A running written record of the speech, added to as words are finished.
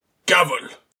gavel.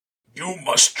 You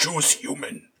must choose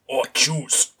human or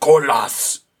choose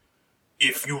Kolas.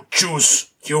 If you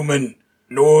choose human,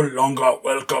 no longer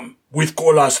welcome with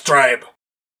Kolas tribe.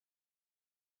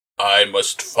 I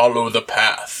must follow the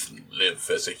path and live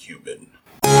as a human.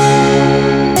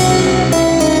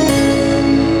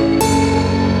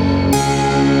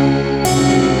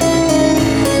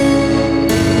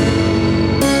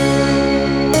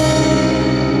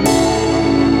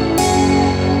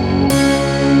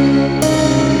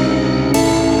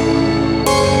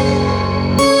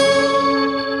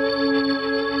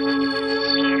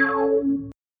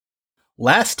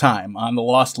 Last time on the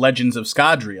Lost Legends of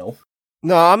Scadrial.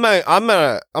 No,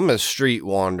 I'm a street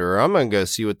wanderer. I'm gonna go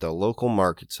see what the local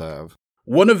markets have.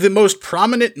 One of the most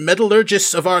prominent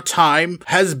metallurgists of our time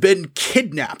has been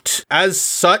kidnapped. As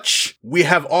such, we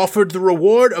have offered the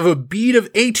reward of a bead of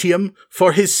atium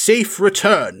for his safe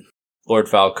return. Lord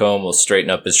Falcone will straighten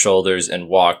up his shoulders and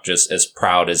walk just as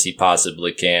proud as he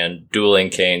possibly can, dueling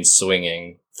canes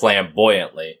swinging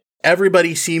flamboyantly.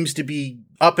 Everybody seems to be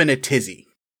up in a tizzy.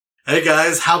 Hey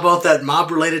guys, how about that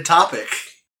mob-related topic?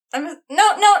 No,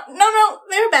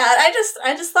 they're bad.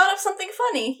 I just thought of something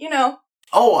funny, you know.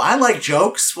 Oh, I like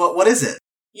jokes. What is it?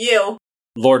 You.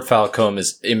 Lord Falcone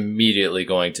is immediately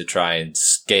going to try and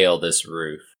scale this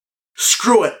roof.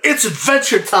 Screw it, it's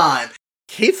adventure time!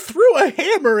 He threw a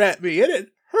hammer at me and it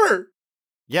hurt.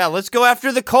 Yeah, let's go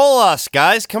after the Kolas,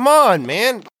 guys. Come on,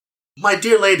 man. My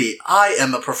dear lady, I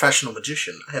am a professional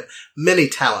magician. I have many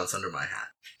talents under my hat.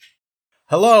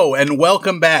 Hello, and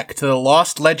welcome back to the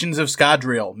Lost Legends of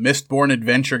Scadrial, Mistborn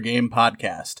Adventure Game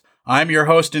Podcast. I'm your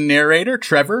host and narrator,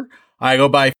 Trevor. I go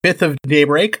by 5th of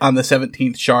Daybreak on the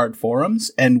 17th Shard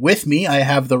forums, and with me I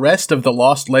have the rest of the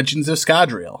Lost Legends of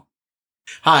Scadrial.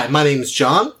 Hi, my name is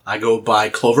John. I go by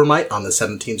Clovermite on the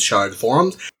 17th Shard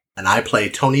forums, and I play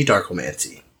Tony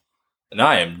Darkomancy. And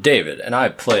I am David, and I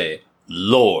play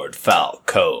Lord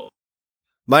Falcone.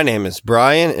 My name is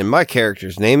Brian, and my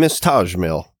character's name is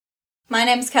Tajmil. My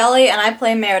name's Kelly, and I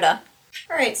play Merida.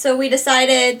 Alright, so we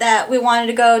decided that we wanted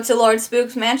to go to Lord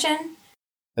Spook's mansion.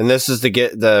 And this is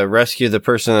to rescue the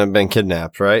person that had been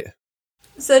kidnapped, right?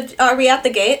 So, are we at the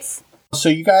gates? So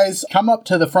you guys come up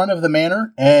to the front of the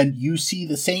manor, and you see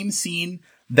the same scene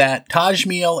that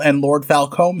Tajmil and Lord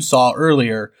Falcone saw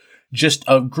earlier. Just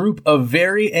a group of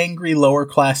very angry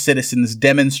lower-class citizens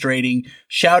demonstrating,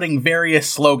 shouting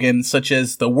various slogans such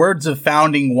as, "The words of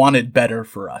founding wanted better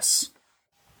for us."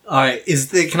 Alright,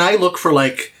 can I look for,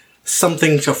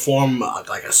 something to form,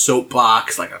 like a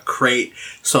soapbox, like a crate,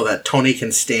 so that Tony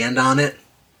can stand on it?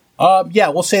 Yeah,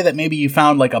 we'll say that maybe you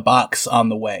found, a box on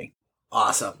the way.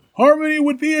 Awesome. Harmony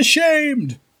would be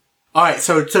ashamed! Alright,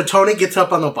 so Tony gets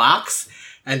up on the box,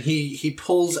 and he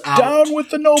pulls out Down with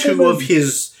the nobleman! 2 of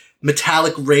his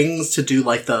metallic rings to do,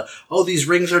 these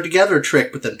rings are together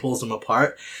trick, but then pulls them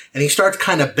apart. And he starts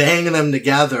kind of banging them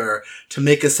together to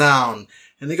make a sound.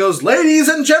 And he goes, ladies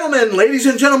and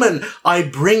gentlemen, I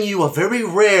bring you a very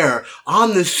rare,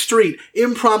 on the street,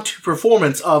 impromptu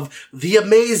performance of the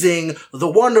amazing, the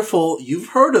wonderful, you've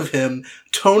heard of him,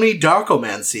 Tony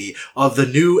Darkomancy of the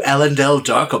new Elendel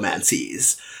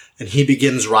Darkomancies. And he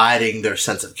begins riding their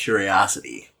sense of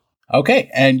curiosity. Okay,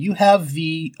 and you have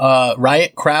the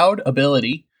Riot Crowd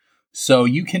ability, so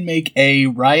you can make a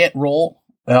riot roll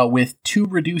with 2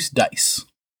 reduced dice.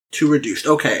 2 reduced.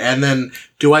 Okay, and then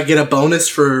do I get a bonus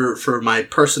for my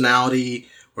personality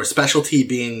or specialty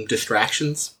being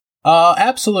distractions?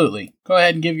 Absolutely. Go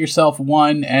ahead and give yourself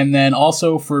 1, and then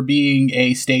also for being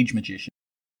a stage magician.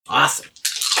 Awesome.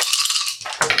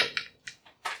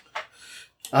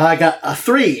 I got a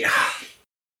 3.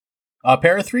 A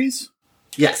pair of 3s?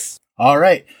 Yes. All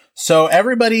right. So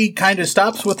everybody kind of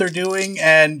stops what they're doing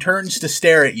and turns to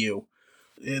stare at you.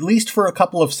 At least for a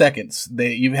couple of seconds,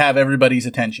 you have everybody's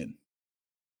attention.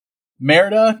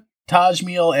 Merida,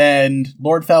 Tajmil, and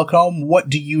Lord Falcone, what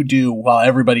do you do while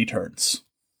everybody turns?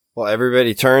 Well,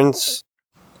 everybody turns.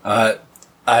 I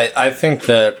think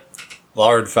that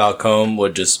Lord Falcone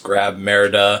would just grab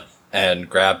Merida and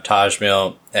grab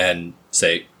Tajmil and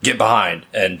say, "Get behind,"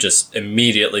 and just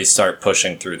immediately start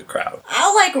pushing through the crowd.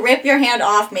 I'll, rip your hand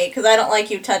off me, because I don't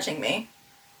like you touching me.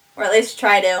 Or at least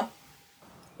try to.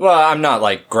 Well, I'm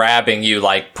not, grabbing you,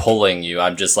 pulling you.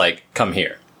 I'm just, come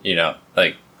here,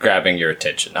 grabbing your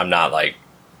attention. I'm not,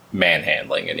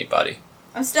 manhandling anybody.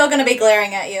 I'm still gonna be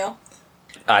glaring at you.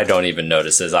 I don't even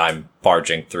notice as I'm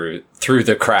barging through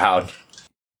the crowd.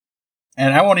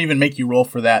 And I won't even make you roll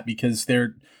for that, because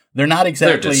they're not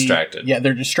exactly... They're distracted. Yeah,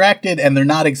 they're distracted, and they're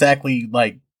not exactly,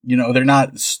 they're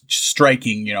not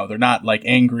striking, they're not,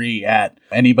 angry at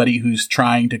anybody who's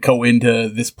trying to go into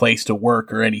this place to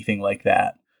work or anything like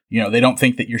that. They don't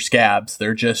think that you're scabs.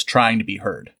 They're just trying to be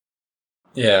heard.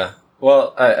 Yeah.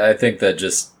 Well, I think that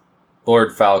just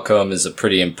Lord Falcombe is a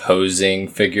pretty imposing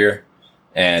figure.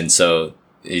 And so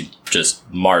he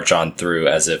just march on through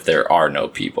as if there are no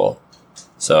people.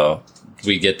 So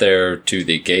we get there to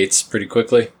the gates pretty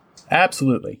quickly.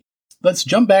 Absolutely. Let's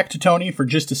jump back to Tony for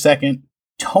just a second.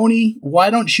 Tony, why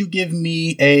don't you give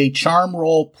me a charm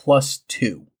roll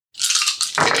 +2?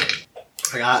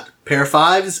 I got a pair of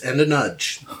 5s and a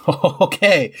nudge.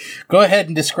 Okay. Go ahead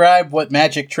and describe what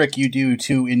magic trick you do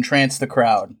to entrance the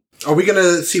crowd. Are we going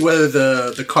to see whether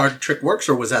the card trick works,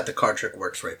 or was that the card trick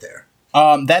works right there?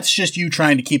 That's just you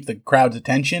trying to keep the crowd's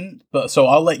attention. So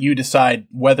I'll let you decide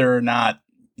whether or not,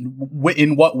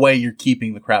 in what way you're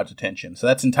keeping the crowd's attention. So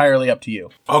that's entirely up to you.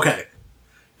 Okay.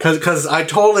 Because I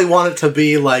totally want it to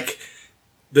be like,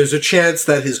 there's a chance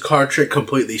that his card trick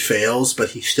completely fails, but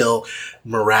he still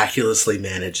miraculously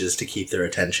manages to keep their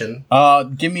attention.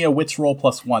 Give me a wits roll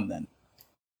 +1 then.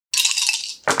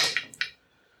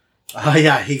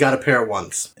 Yeah, he got a pair of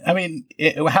 1s. I mean,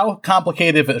 how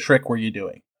complicated of a trick were you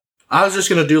doing? I was just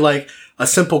gonna do like a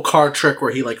simple card trick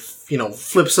where he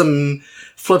flips them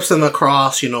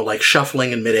across, like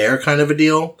shuffling in midair kind of a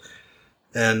deal,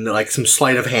 and like some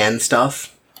sleight of hand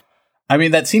stuff. I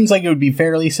mean, that seems like it would be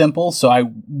fairly simple, so I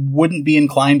wouldn't be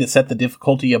inclined to set the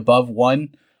difficulty above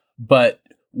 1. But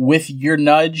with your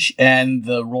nudge and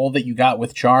the roll that you got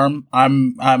with charm,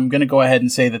 I'm gonna go ahead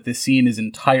and say that this scene is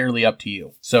entirely up to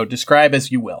you. So describe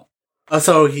as you will.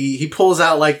 So he pulls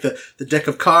out like the deck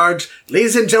of cards.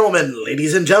 Ladies and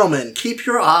gentlemen, keep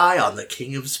your eye on the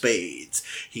King of Spades.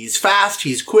 He's fast,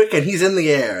 he's quick, and he's in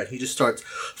the air. And he just starts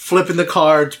flipping the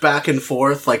cards back and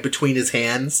forth like between his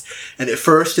hands. And at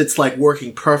first it's like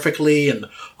working perfectly and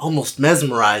almost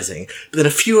mesmerizing. But then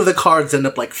a few of the cards end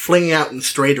up like flinging out in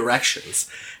stray directions.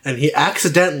 And he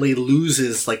accidentally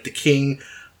loses like the King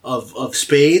of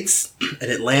Spades, and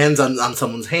it lands on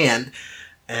someone's hand.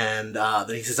 And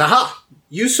then he says, "Aha!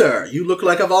 You, sir, you look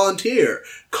like a volunteer.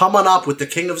 Come on up with the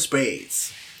King of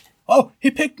Spades." Oh,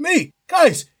 he picked me!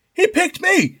 Guys, he picked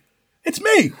me! It's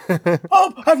me!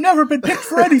 Oh, I've never been picked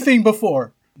for anything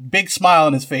before! Big smile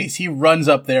on his face, he runs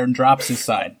up there and drops his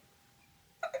sign.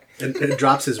 And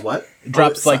drops his what?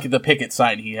 Drops the picket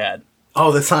sign he had.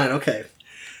 Oh, the sign, okay.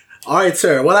 "All right,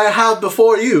 sir, what I have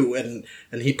before you," and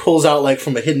he pulls out like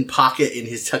from a hidden pocket in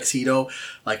his tuxedo,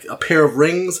 like a pair of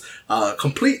rings, a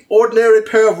complete ordinary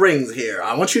pair of rings here.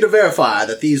 I want you to verify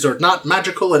that these are not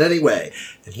magical in any way.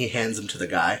 And he hands them to the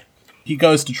guy. He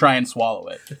goes to try and swallow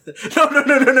it.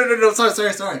 No,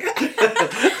 sorry.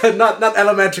 not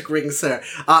elementric rings, sir.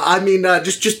 I mean,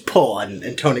 just pull,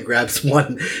 and Tony grabs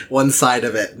one side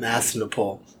of it and asks him to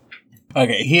pull.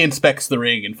 Okay, he inspects the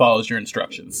ring and follows your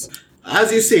instructions.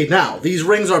 "As you see, now, these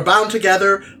rings are bound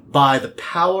together by the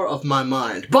power of my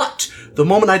mind. But the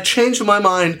moment I change my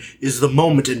mind is the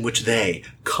moment in which they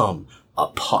come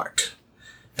apart."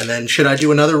 And then, should I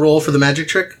do another roll for the magic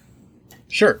trick?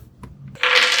 Sure.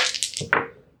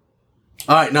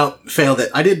 Alright, no, failed it.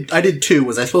 I did 2.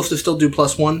 Was I supposed to still do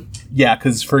 +1? Yeah,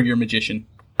 because for your magician.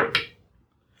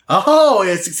 Oh,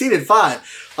 it succeeded.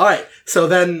 5. Alright, so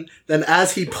then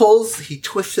as he pulls, he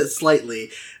twists it slightly,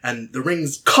 and the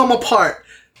rings come apart,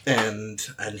 and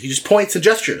he just points and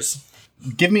gestures.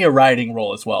 Give me a riding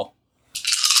roll as well.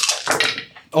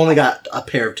 Only got a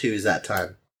pair of 2s that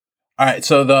time. Alright,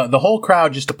 so the whole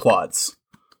crowd just applauds.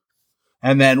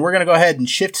 And then we're going to go ahead and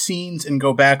shift scenes and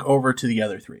go back over to the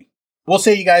other 3. We'll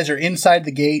say you guys are inside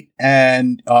the gate,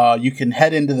 and you can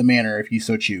head into the manor if you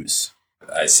so choose.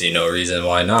 I see no reason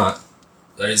why not.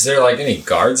 Is there like any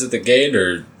guards at the gate,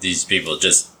 or these people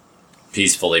just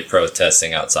peacefully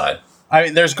protesting outside? I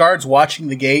mean, there's guards watching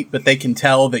the gate, but they can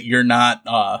tell that you're not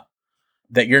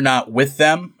with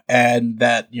them, and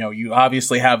that you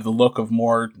obviously have the look of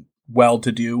more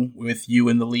well-to-do with you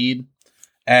in the lead.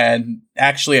 And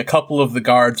actually, a couple of the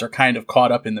guards are kind of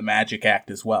caught up in the magic act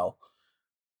as well.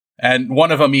 And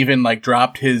one of them even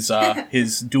dropped his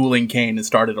dueling cane and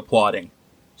started applauding.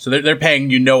 So they're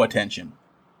paying you no attention.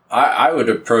 I would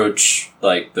approach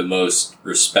the most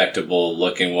respectable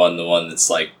looking one, the one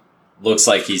that's looks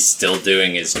like he's still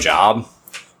doing his job,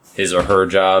 his or her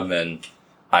job, and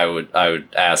I would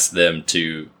ask them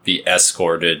to be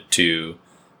escorted to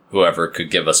whoever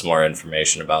could give us more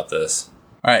information about this.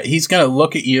 All right, he's gonna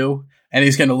look at you, and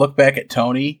he's gonna look back at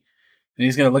Tony, and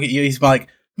he's gonna look at you. He's like,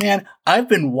 "Man, I've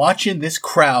been watching this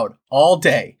crowd all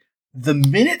day. The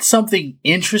minute something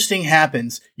interesting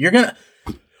happens, you're gonna...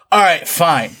 All right,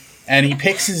 fine." And he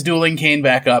picks his dueling cane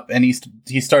back up, and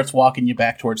he starts walking you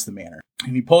back towards the manor.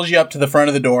 And he pulls you up to the front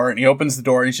of the door, and he opens the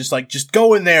door, and he's just like, "Just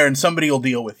go in there, and somebody will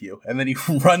deal with you." And then he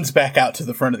runs back out to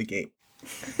the front of the gate.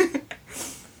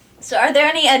 So are there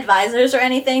any advisors or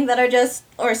anything that are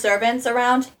or servants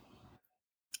around?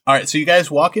 All right, so you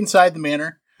guys walk inside the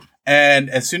manor, and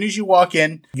as soon as you walk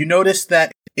in, you notice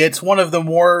that it's one of the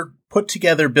more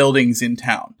put-together buildings in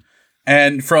town.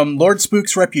 And from Lord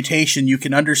Spook's reputation, you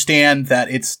can understand that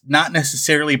it's not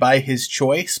necessarily by his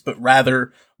choice, but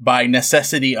rather by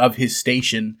necessity of his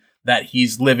station that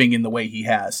he's living in the way he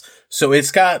has. So it's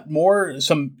got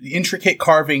some intricate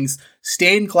carvings.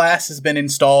 Stained glass has been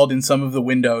installed in some of the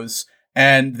windows,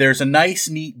 and there's a nice,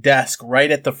 neat desk right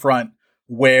at the front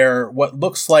where what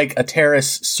looks like a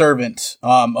terrace servant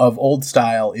of old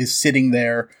style is sitting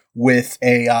there with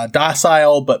a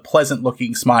docile but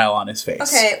pleasant-looking smile on his face.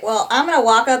 Okay, well, I'm going to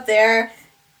walk up there,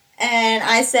 and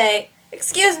I say,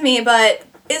 "Excuse me, but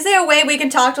is there a way we can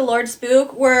talk to Lord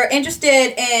Spook? We're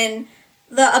interested in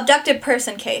the abducted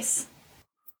person case."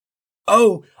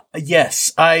 Oh,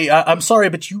 yes. I'm sorry,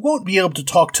 but you won't be able to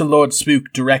talk to Lord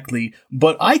Spook directly,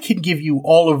 but I can give you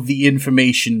all of the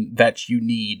information that you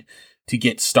need to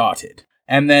get started.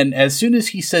 And then as soon as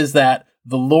he says that,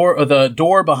 the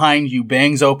door behind you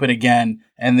bangs open again,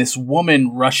 and this woman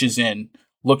rushes in,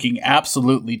 looking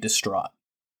absolutely distraught.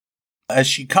 As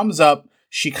she comes up,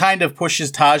 she kind of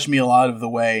pushes Tajmiel out of the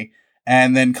way,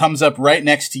 and then comes up right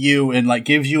next to you and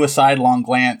gives you a sidelong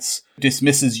glance,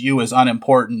 dismisses you as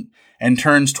unimportant, and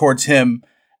turns towards him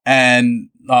and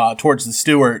towards the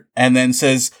steward, and then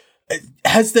says,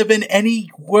 "Has there been any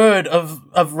word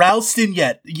of Ralston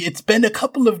yet? It's been a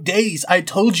couple of days. I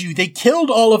told you they killed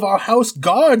all of our house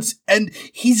guards, and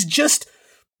he's just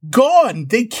gone.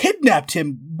 They kidnapped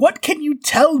him. What can you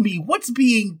tell me? What's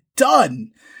being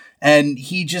done?" And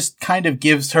he just kind of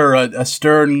gives her a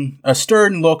stern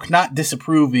look, not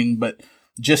disapproving, but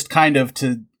just kind of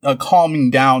a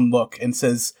calming down look, and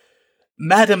says,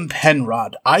 "Madam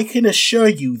Penrod, I can assure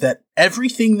you that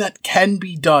everything that can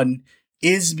be done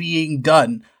is being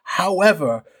done.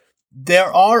 However,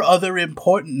 there are other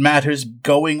important matters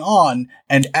going on,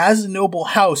 and as a noble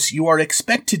house, you are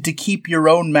expected to keep your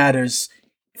own matters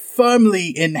firmly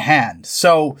in hand.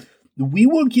 So we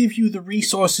will give you the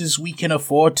resources we can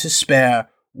afford to spare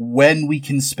when we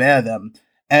can spare them.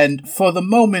 And for the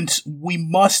moment, we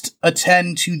must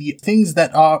attend to the things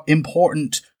that are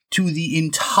important to the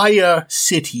entire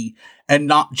city and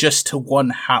not just to one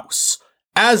house,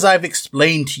 as I've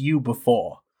explained to you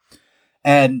before."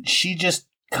 And she just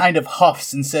kind of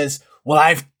huffs and says, "Well,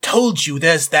 I've told you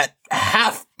there's that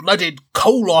half-blooded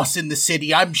Kolos in the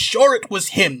city. I'm sure it was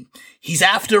him. He's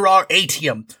after our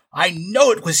Atium. I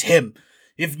know it was him.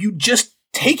 If you just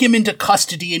take him into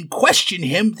custody and question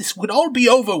him, this would all be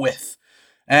over with."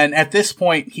 And at this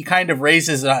point, he kind of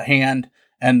raises a hand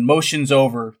and motions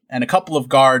over, and a couple of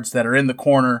guards that are in the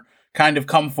corner kind of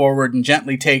come forward and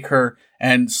gently take her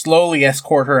and slowly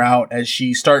escort her out as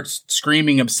she starts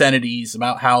screaming obscenities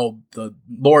about how the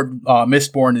Lord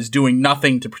Mistborn is doing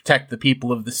nothing to protect the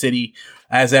people of the city,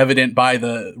 as evident by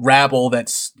the rabble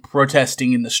that's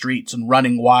protesting in the streets and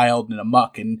running wild and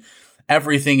amok, and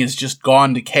everything has just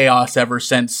gone to chaos ever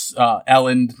since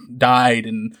Elend died,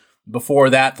 and before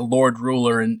that the Lord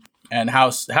Ruler and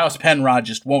House Penrod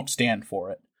just won't stand for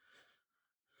it.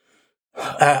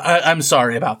 I'm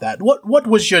sorry about that. What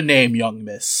was your name, young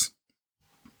miss?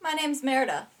 My name's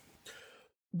Merida.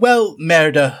 Well,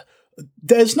 Merida,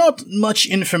 there's not much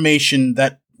information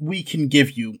that we can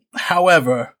give you.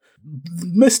 However,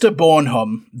 Mr.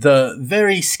 Bornholm, the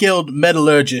very skilled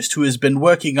metallurgist who has been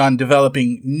working on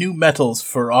developing new metals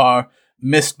for our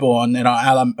Mistborn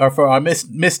and for our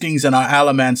Mistings and our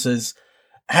Allomancers,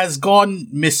 has gone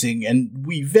missing, and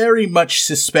we very much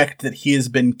suspect that he has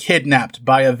been kidnapped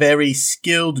by a very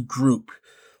skilled group,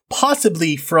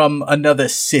 possibly from another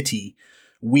city.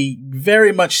 We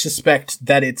very much suspect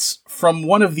that it's from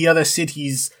one of the other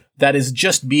cities that is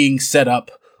just being set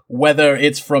up, whether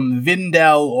it's from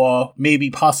Vindel or maybe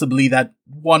possibly that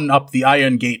one up the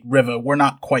Irongate River. We're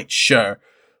not quite sure.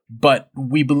 But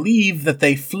we believe that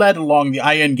they fled along the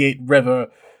Irongate River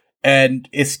and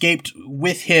escaped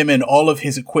with him and all of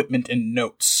his equipment and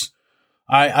notes.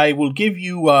 I will give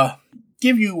you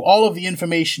all of the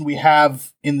information we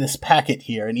have in this packet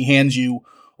here, and he hands you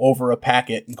over a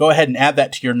packet. Go ahead and add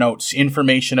that to your notes,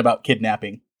 information about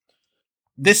kidnapping.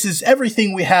 This is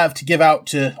everything we have to give out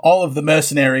to all of the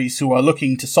mercenaries who are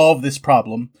looking to solve this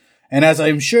problem, and as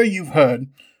I'm sure you've heard,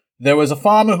 there was a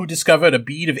farmer who discovered a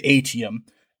bead of atium,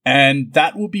 and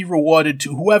that will be rewarded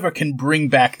to whoever can bring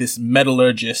back this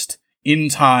metallurgist in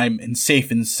time and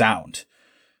safe and sound.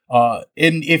 And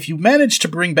if you manage to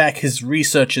bring back his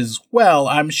research as well,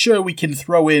 I'm sure we can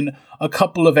throw in a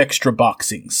couple of extra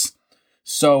boxings.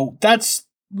 So that's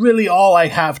really all I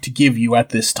have to give you at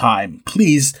this time.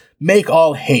 Please make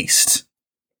all haste.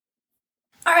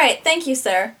 All right, thank you,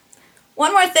 sir.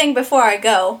 One more thing before I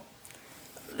go.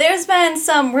 There's been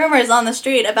some rumors on the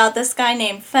street about this guy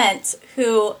named Fent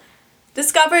who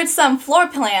discovered some floor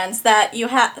plans that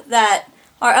that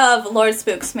are of Lord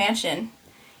Spook's mansion.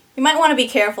 You might want to be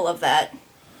careful of that.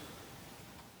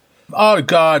 Our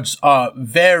guards are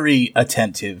very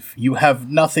attentive. You have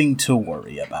nothing to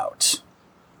worry about.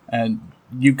 And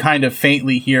you kind of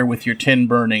faintly hear with your tin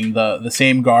burning the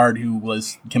same guard who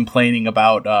was complaining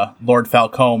about Lord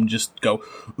Falcombe just go,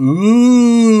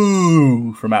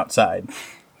 ooh, from outside.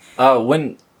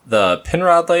 When the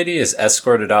Penrod lady is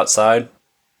escorted outside,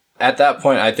 at that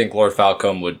point, I think Lord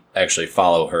Falcombe would actually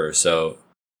follow her, so...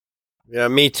 Yeah,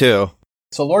 me too.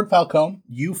 So Lord Falcombe,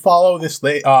 you follow this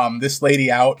lady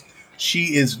out.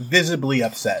 She is visibly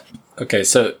upset. Okay,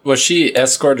 so was she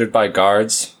escorted by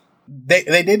guards? They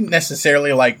didn't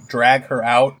necessarily, like, drag her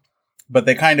out, but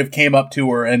they kind of came up to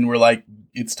her and were like,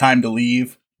 it's time to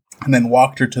leave, and then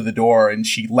walked her to the door, and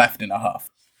she left in a huff.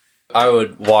 I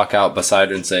would walk out beside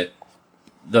her and say,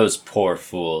 those poor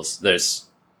fools, there's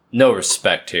no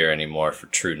respect here anymore for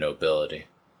true nobility.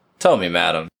 Tell me,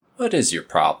 madam, what is your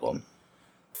problem?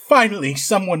 Finally,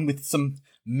 someone with some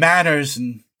manners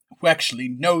and who actually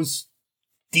knows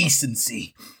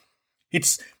decency.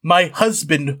 It's my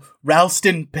husband,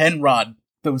 Ralston Penrod.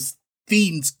 Those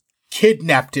fiends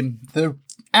kidnapped him. They're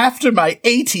after my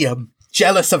atium,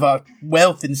 jealous of our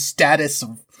wealth and status,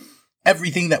 of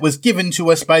everything that was given to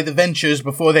us by the Ventures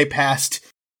before they passed.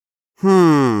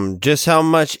 Just how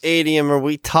much atium are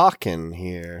we talking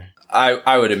here?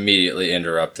 I would immediately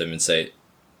interrupt him and say,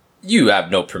 you have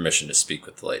no permission to speak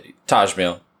with the lady.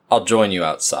 Tajmil, I'll join you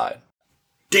outside.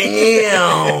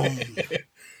 Damn!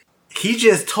 He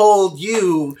just told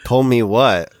you... Told me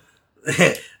what?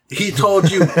 He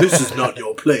told you, this is not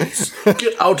your place.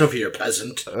 Get out of here,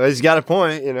 peasant. He's got a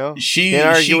point, you know. She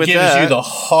Can't argue with gives that. you the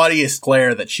haughtiest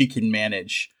glare that she can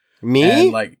manage.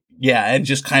 Me? And and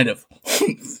just kind of...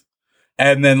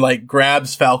 and then,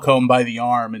 grabs Falcombe by the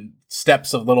arm and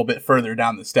steps a little bit further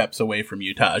down the steps away from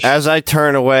you, Taj. As I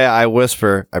turn away, I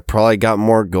whisper, I probably got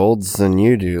more golds than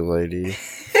you do, lady.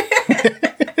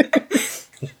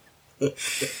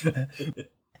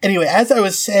 Anyway, as I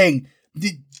was saying,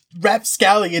 the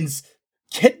rapscallions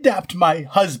kidnapped my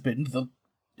husband, the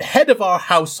head of our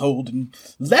household, and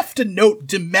left a note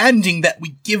demanding that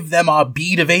we give them our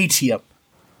bead of atium.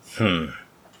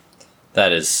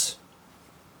 That is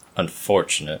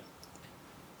unfortunate.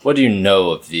 What do you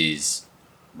know of these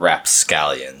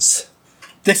rapscallions?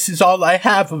 This is all I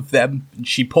have of them. And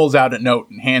she pulls out a note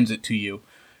and hands it to you.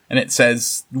 And it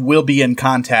says, we'll be in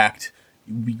contact.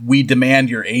 We demand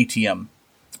your atium,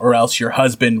 or else your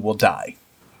husband will die.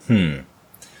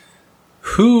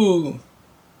 Who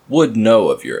would know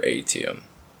of your atium?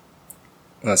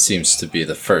 That seems to be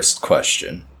the first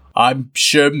question. I'm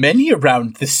sure many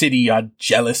around the city are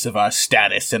jealous of our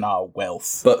status and our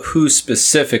wealth. But who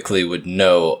specifically would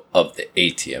know of the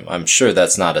atium? I'm sure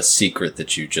that's not a secret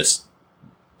that you just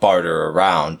barter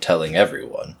around telling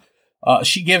everyone.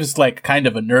 She gives, kind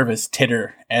of a nervous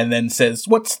titter and then says,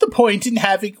 what's the point in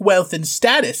having wealth and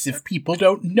status if people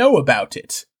don't know about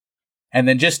it? And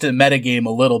then just to metagame a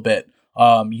little bit,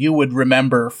 you would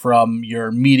remember from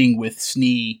your meeting with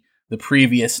Snee the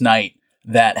previous night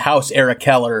that House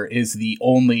Arakeller is the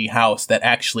only house that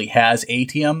actually has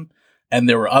atium, and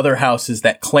there were other houses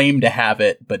that claim to have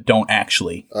it but don't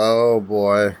actually. Oh,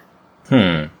 boy.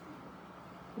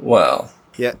 Well...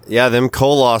 Yeah, them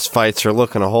Koloss fights are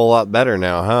looking a whole lot better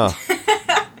now, huh?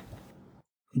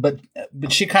 But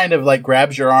she kind of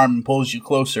grabs your arm and pulls you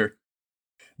closer.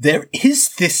 There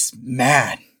is this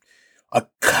man, a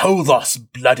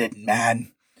Koloss-blooded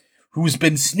man, who's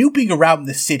been snooping around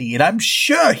the city, and I'm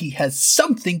sure he has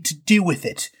something to do with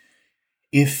it.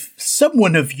 If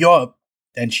someone of your...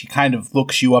 And she kind of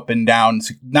looks you up and down,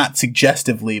 not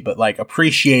suggestively, but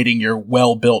appreciating your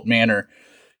well-built manner.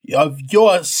 Of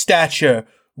your stature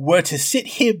were to sit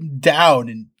him down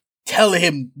and tell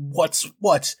him what's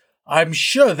what, I'm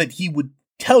sure that he would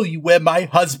tell you where my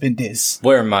husband is.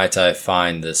 Where might I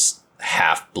find this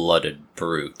half-blooded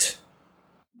brute?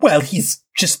 Well, he's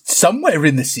just somewhere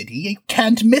in the city. You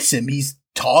can't miss him. He's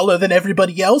taller than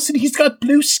everybody else, and he's got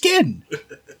blue skin.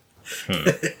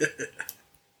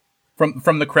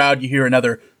 From the crowd, you hear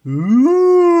another,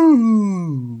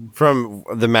 ooh. From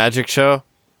the magic show?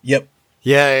 Yep.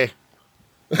 Yay.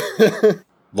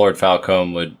 Lord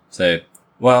Falcombe would say,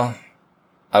 well,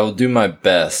 I will do my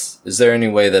best. Is there any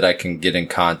way that I can get in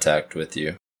contact with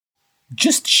you?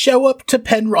 Just show up to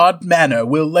Penrod Manor.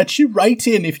 We'll let you right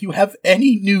in if you have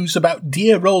any news about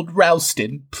dear old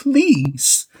Ralston,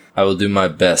 please. I will do my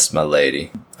best, my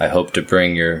lady. I hope to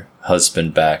bring your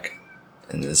husband back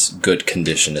in as good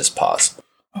condition as possible.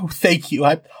 Oh, thank you.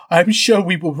 I'm sure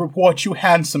we will reward you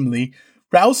handsomely.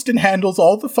 Ralston handles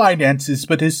all the finances,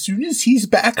 but as soon as he's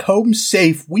back home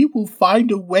safe, we will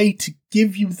find a way to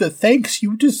give you the thanks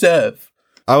you deserve.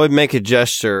 I would make a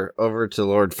gesture over to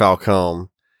Lord Falcombe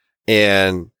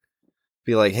and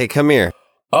be like, hey, come here.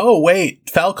 Oh, wait.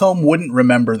 Falcombe wouldn't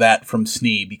remember that from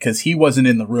Snee because he wasn't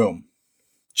in the room.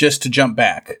 Just to jump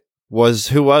back.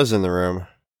 Who was in the room?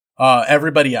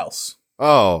 Everybody else.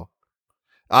 Oh.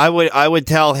 I would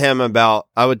tell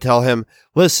him,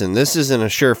 listen, this isn't a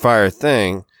surefire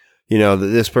thing, that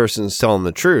this person's telling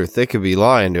the truth. They could be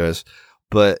lying to us.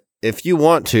 But if you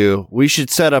want to, we should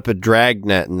set up a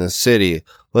dragnet in the city.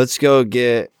 Let's go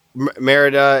get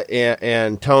Merida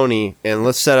and Tony, and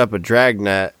let's set up a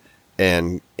dragnet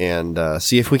and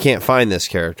see if we can't find this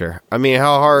character. I mean,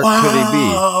 how hard could he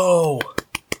be?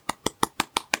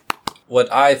 What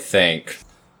I think,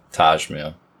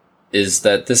 Tajmil, is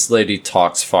that this lady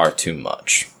talks far too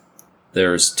much.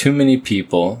 There's too many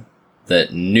people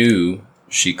that knew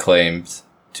she claimed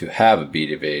to have a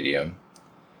bead of adium,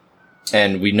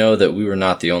 and we know that we were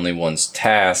not the only ones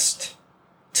tasked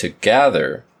to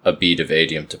gather a bead of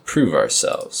adium to prove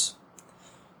ourselves.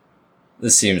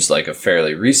 This seems like a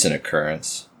fairly recent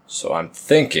occurrence, so I'm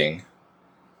thinking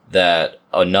that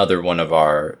another one of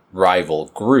our rival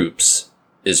groups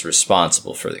is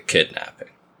responsible for the kidnapping.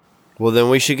 Well, then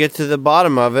we should get to the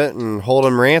bottom of it and hold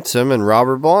him ransom and rob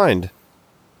her blind.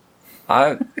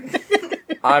 I'm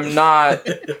not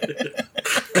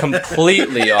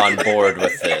completely on board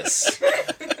with this,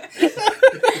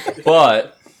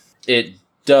 but it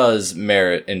does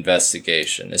merit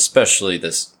investigation, especially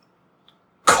this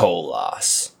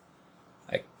Kolas.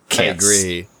 I can't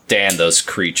agree. Stand those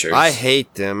creatures. I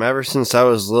hate them ever since I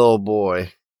was a little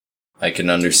boy. I can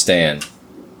understand.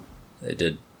 They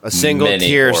did a single many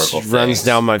tear horrible runs things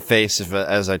down my face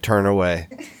as I turn away.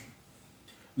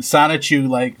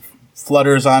 Sonichu,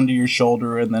 flutters onto your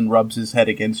shoulder and then rubs his head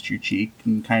against your cheek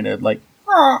and kind of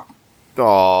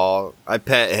Oh, I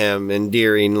pet him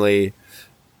endearingly.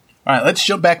 All right, let's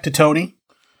jump back to Tony,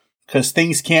 because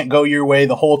things can't go your way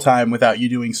the whole time without you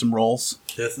doing some rolls.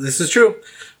 Yes, this is true.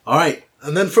 All right,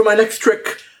 and then for my next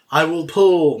trick, I will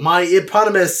pull my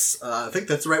eponymous, I think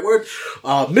that's the right word,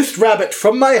 Mist Rabbit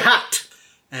from my hat.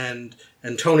 And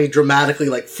Tony dramatically,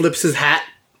 flips his hat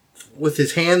with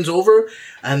his hands over,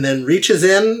 and then reaches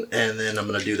in, and then I'm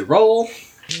going to do the roll.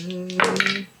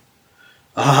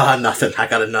 Nothing. I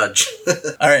got a nudge.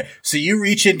 All right, so you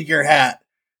reach into your hat,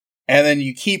 and then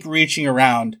you keep reaching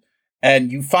around,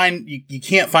 and you find, you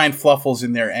can't find Fluffles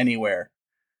in there anywhere.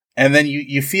 And then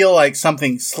you feel like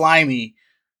something slimy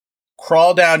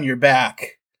crawl down your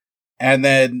back, and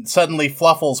then suddenly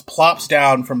Fluffles plops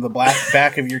down from the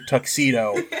back of your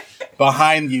tuxedo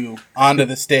behind you onto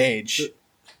the stage.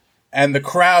 And the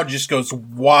crowd just goes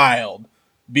wild,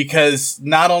 because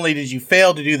not only did you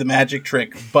fail to do the magic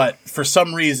trick, but for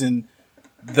some reason,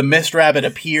 the Mist Rabbit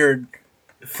appeared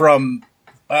from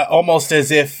almost as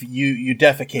if you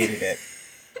defecated it.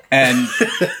 And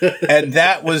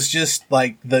that was just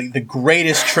the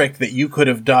greatest trick that you could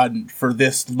have done for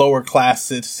this lower class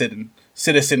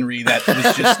citizenry that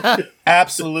was just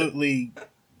absolutely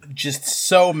just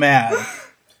so mad.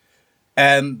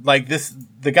 And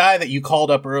the guy that you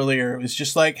called up earlier was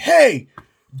just like, hey,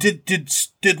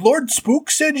 did Lord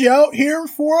Spook send you out here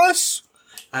for us?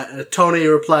 Tony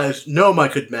replies, no, my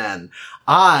good man.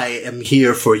 I am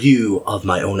here for you of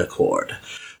my own accord.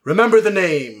 Remember the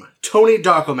name, Tony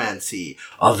Darkomancy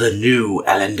of the new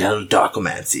Elendel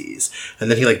Darkomancies. And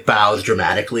then he bows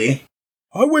dramatically.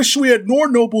 I wish we had more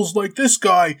nobles like this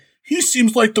guy. He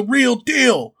seems like the real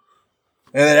deal.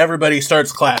 And then everybody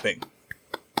starts clapping.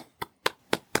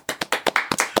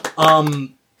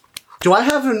 Do I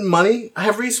have money? I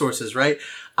have resources, right?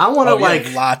 I want to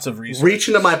lots of resources. Reach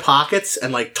into my pockets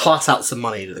and toss out some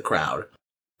money to the crowd.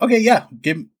 Okay, yeah.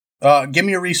 Give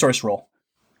me a resource roll.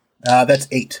 That's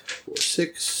 8. 4,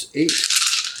 6, 8.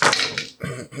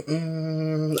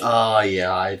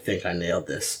 Yeah, I think I nailed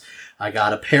this. I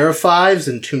got a pair of 5s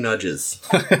and 2 nudges.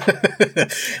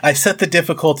 I set the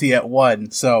difficulty at 1,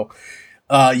 so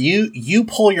you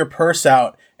pull your purse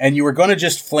out, and you were going to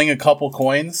just fling a couple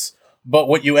coins, but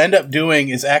what you end up doing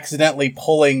is accidentally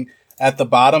pulling at the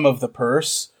bottom of the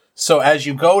purse. So as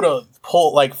you go to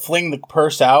fling the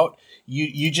purse out,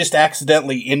 you just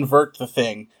accidentally invert the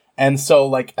thing. And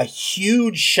so a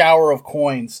huge shower of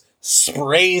coins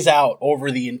sprays out over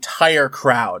the entire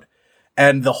crowd.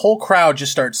 And the whole crowd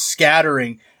just starts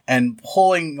scattering and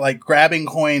pulling, grabbing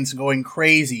coins, going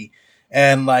crazy.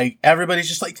 And like everybody's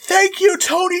just like, thank you,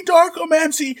 Tony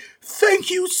Darkomancy. Thank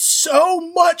you so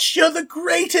much. You're the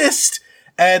greatest.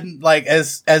 And like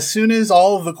as soon as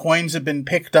all of the coins have been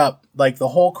picked up, like the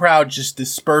whole crowd just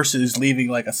disperses, leaving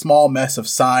like a small mess of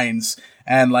signs,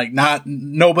 and like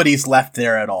nobody's left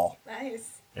there at all.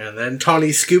 Nice. And then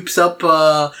Tony scoops up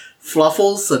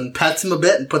Fluffles and pets him a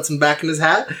bit and puts him back in his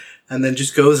hat, and then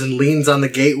just goes and leans on the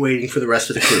gate waiting for the rest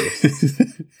of the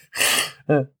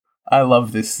crew. I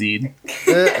love this scene.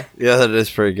 Yeah, that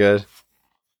is pretty good.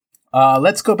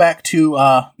 Let's go back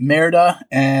to Merida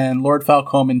and Lord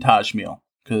Falcom and Tajmiel.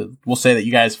 Cause we'll say that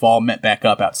you guys have all met back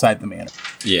up outside the manor.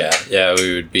 Yeah,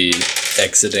 we would be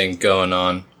exiting, going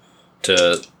on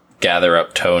to gather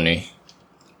up Tony,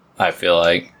 I feel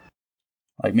like.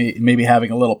 Like maybe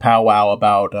having a little powwow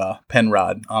about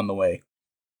Penrod on the way.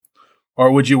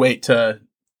 Or would you wait to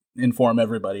inform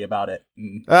everybody about it?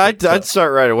 I'd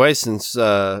start right away since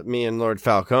me and Lord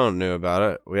Falcone knew about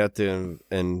it. We have to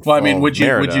Well, I mean, would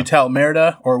you tell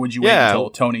Merida, or would you wait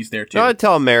until Tony's there too? No, I'd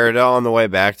tell Merida on the way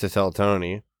back to tell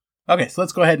Tony. Okay, so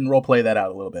let's go ahead and roleplay that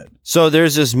out a little bit. So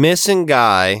there's this missing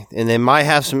guy, and they might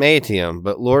have some atium,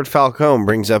 but Lord Falcone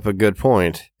brings up a good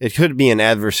point. It could be an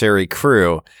adversary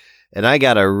crew, and I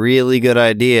got a really good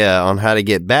idea on how to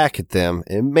get back at them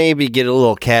and maybe get a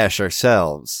little cash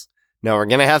ourselves. Now, we're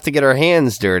going to have to get our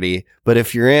hands dirty, but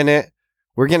if you're in it,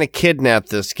 we're going to kidnap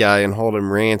this guy and hold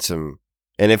him ransom.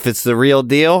 And if it's the real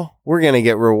deal, we're going to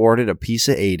get rewarded a piece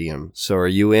of atium. So are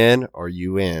you in or are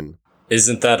you in?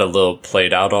 Isn't that a little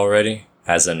played out already?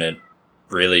 Hasn't it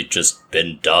really just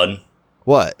been done?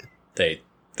 What? They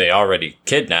already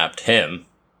kidnapped him.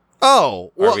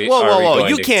 Oh, whoa.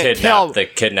 You can't tell the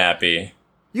kidnappee.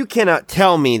 You cannot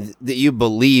tell me that you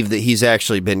believe that he's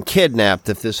actually been kidnapped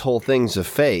if this whole thing's a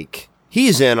fake.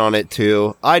 He's in on it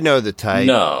too. I know the type.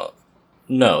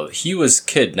 No, he was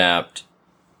kidnapped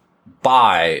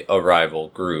by a rival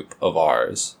group of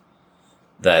ours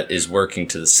that is working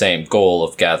to the same goal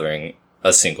of gathering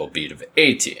a single bead of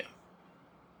atium.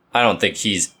 I don't think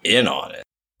he's in on it.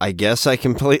 I guess I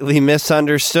completely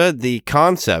misunderstood the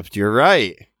concept. You're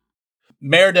right.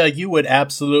 Merida, you would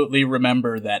absolutely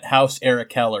remember that House Eric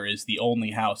Keller is the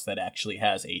only house that actually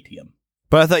has atium.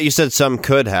 But I thought you said some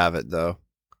could have it, though.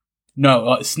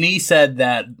 No, Snee said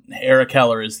that Eric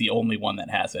Keller is the only one that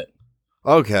has it.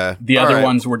 Okay. The other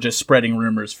ones were just spreading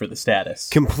rumors for the status.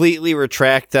 Completely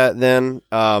retract that then.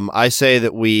 I say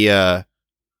that we got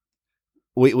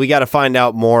to find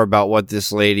out more about what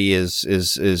this lady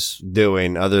is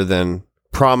doing other than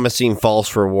promising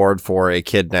false reward for a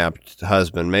kidnapped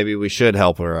husband. Maybe we should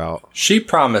help her out. She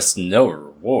promised no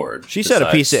reward. She said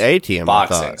a piece of atium.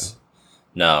 Boxings.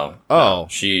 No. Oh.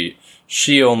 No.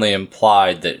 She only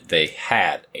implied that they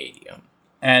had atium.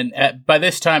 And by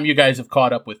this time, you guys have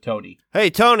caught up with Tony. Hey,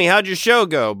 Tony, how'd your show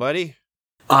go, buddy?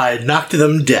 I knocked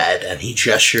them dead, and he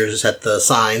gestures at the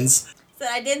signs. Said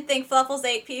I didn't think Fluffles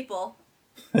ate people.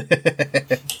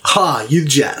 Ha, you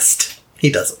jest.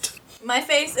 He doesn't. My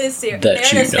face is serious.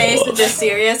 That you Merida's know face of. is just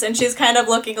serious, and she's kind of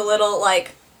looking a little,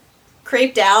 like,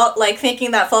 creeped out, like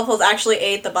thinking that Fluffles actually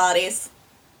ate the bodies.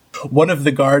 One of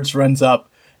the guards runs up,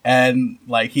 and,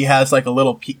 like, he has, like, a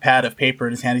little pad of paper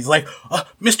in his hand. He's like,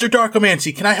 Mr.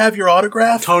 Darkomancy, can I have your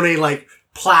autograph? Tony, like,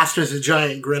 plasters a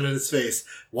giant grin on his face.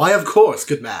 Why, of course,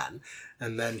 good man.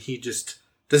 And then he just...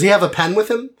 Does he have a pen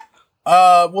with him?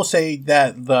 We'll say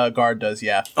that the guard does,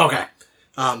 yeah. Okay.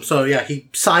 So, yeah, he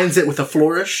signs it with a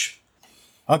flourish.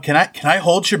 Can I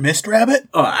hold your mist rabbit?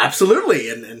 Oh,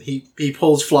 absolutely. And he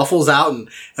pulls Fluffles out and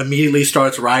immediately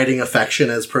starts riding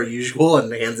affection as per usual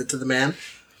and hands it to the man.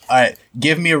 All right,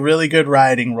 give me a really good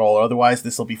riding roll, otherwise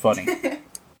this will be funny.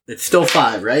 It's still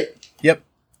 5, right? Yep.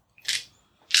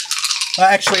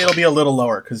 Actually, it'll be a little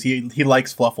lower, because he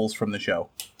likes Fluffles from the show.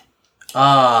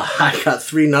 I got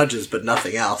 3 nudges, but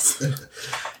nothing else.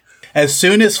 As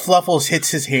soon as Fluffles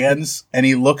hits his hands, and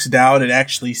he looks down and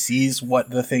actually sees what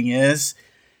the thing is,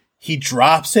 he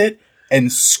drops it and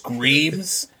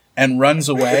screams and runs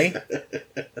away.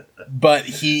 But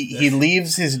he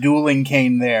leaves his dueling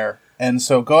cane there. And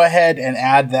so go ahead and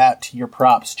add that to your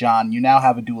props, John. You now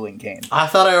have a dueling cane. I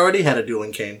thought I already had a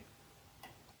dueling cane.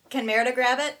 Can Merida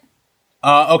grab it?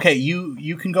 Okay,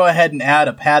 you can go ahead and add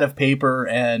a pad of paper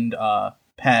and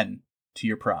pen to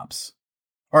your props.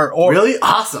 Or really?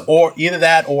 Awesome. Or either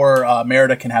that or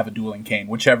Merida can have a dueling cane,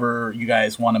 whichever you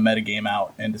guys want to metagame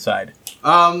out and decide.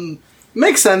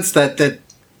 Makes sense that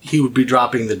he would be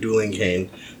dropping the dueling cane.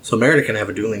 So Merida can have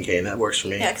a dueling cane. That works for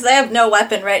me. Yeah, because I have no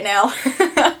weapon right now.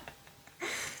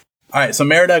 All right, so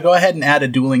Merida, go ahead and add a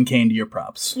dueling cane to your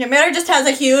props. Yeah, Merida just has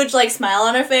a huge, like, smile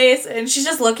on her face, and she's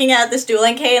just looking at this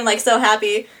dueling cane, like, so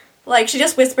happy. Like, she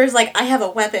just whispers, like, I have a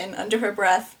weapon under her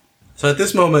breath. So at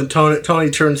this moment, Tony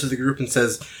turns to the group and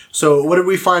says, so what did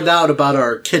we find out about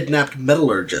our kidnapped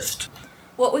metallurgist?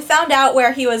 Well, we found out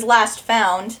where he was last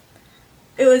found.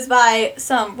 It was by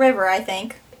some river, I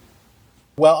think.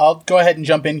 Well, I'll go ahead and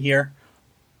jump in here.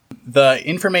 The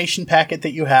information packet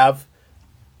that you have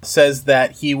says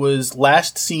that he was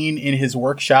last seen in his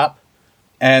workshop,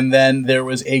 and then there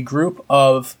was a group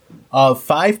of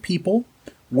 5 people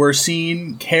were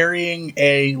seen carrying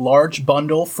a large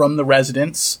bundle from the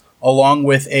residence, along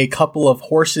with a couple of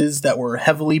horses that were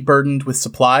heavily burdened with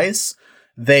supplies.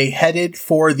 They headed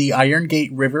for the Iron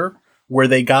Gate River, where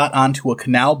they got onto a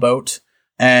canal boat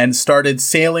and started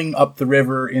sailing up the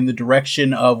river in the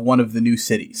direction of one of the new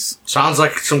cities. Sounds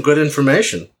like some good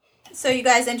information. So you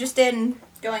guys interested in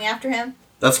going after him?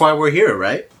 That's why we're here,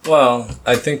 right? Well,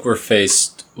 I think we're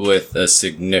faced with a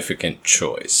significant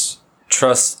choice.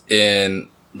 Trust in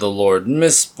the Lord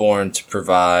Mistborn to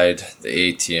provide the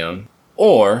atium,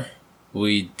 or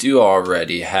we do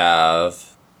already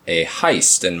have a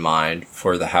heist in mind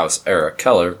for the House Era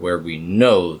Keller, where we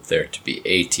know there to be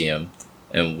atium,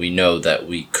 and we know that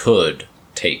we could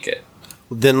take it.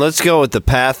 Then let's go with the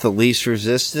path of least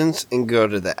resistance and go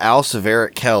to the House of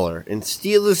Eric Keller and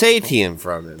steal his atium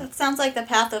from him. That sounds like the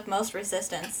path of most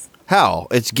resistance. How?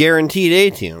 It's guaranteed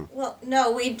atium. Well,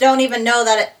 no, we don't even know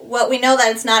that we know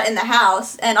that it's not in the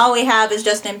house, and all we have is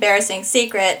just an embarrassing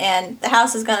secret, and the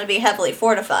house is going to be heavily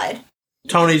fortified.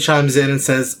 Tony chimes in and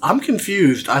says, I'm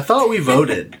confused. I thought we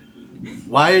voted.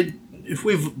 Why, if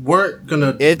we weren't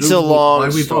gonna It's a long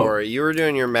why'd we story. vote? You were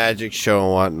doing your magic show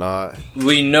and whatnot.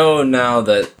 We know now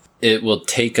that it will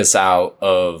take us out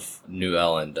of New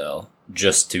Ellendale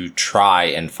just to try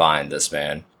and find this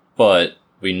man, but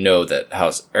we know that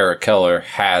House Eric Keller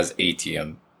has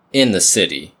atium in the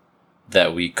city,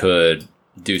 that we could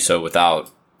do so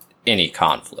without any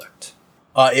conflict.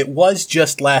 It was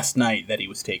just last night that he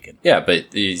was taken. Yeah, but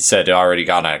he said it already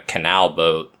got on a canal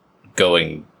boat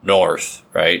going north,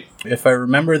 right? If I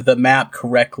remember the map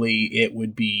correctly, it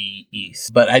would be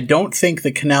east. But I don't think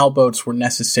the canal boats were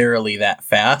necessarily that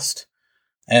fast,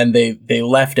 and they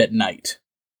left at night.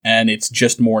 And it's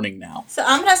just morning now. So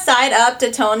I'm going to side up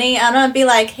to Tony. I'm going to be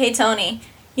like, hey, Tony,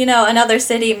 you know, another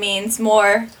city means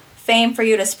more fame for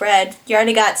you to spread. You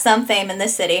already got some fame in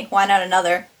this city. Why not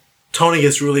another? Tony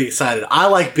gets really excited. I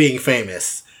like being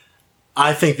famous.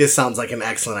 I think this sounds like an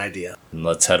excellent idea.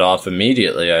 Let's head off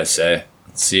immediately, I say.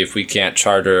 Let's see if we can't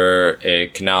charter a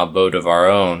canal boat of our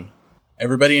own.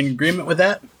 Everybody in agreement with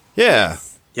that? Yeah.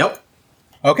 Yep.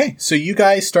 Okay, so you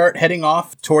guys start heading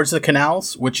off towards the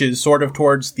canals, which is sort of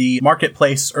towards the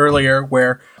marketplace earlier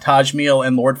where Tajmiel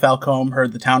and Lord Falcombe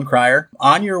heard the town crier.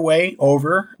 On your way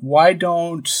over, why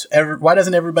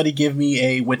doesn't everybody give me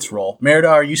a wits roll? Merida,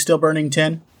 are you still burning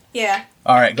tin? Yeah.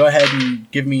 All right, go ahead and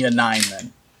give me a 9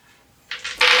 then.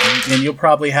 And you'll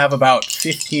probably have about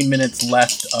 15 minutes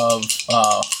left of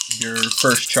your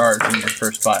first charge in your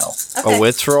first vial. Okay. A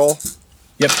wits roll?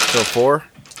 Yep. So 4?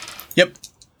 Yep.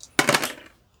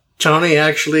 Tony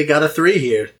actually got a 3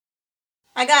 here.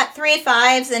 I got 3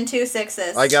 5s and 2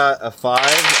 6s. I got a 5,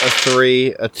 a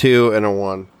 3, a 2, and a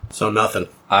 1. So nothing.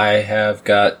 I have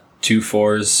got 2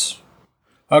 4s.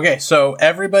 Okay, so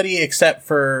everybody except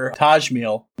for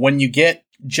Tajmiel, when you get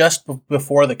just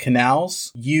before the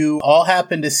canals, you all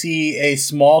happen to see a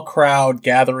small crowd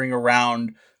gathering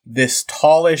around this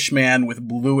tallish man with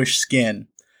bluish skin.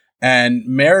 And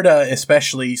Merida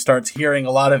especially starts hearing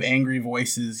a lot of angry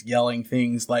voices yelling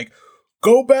things like,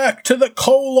 "Go back to the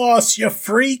Koloss, you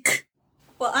freak!"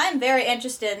 Well, I'm very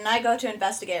interested, and I go to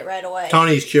investigate right away.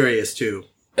 Tony's curious too.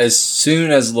 As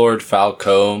soon as Lord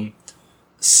Falcombe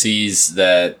sees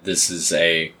that this is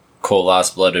a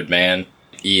Koloss-blooded man,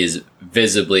 he is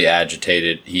visibly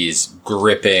agitated. He's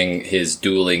gripping his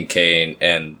dueling cane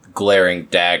and glaring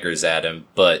daggers at him,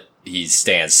 but he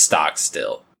stands stock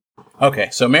still. Okay,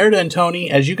 so Merida and Tony,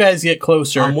 as you guys get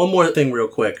closer... One more thing real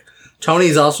quick.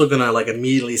 Tony's also gonna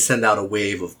immediately send out a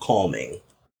wave of calming.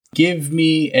 Give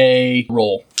me a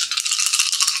roll.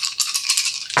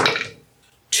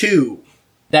 2.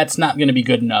 That's not going to be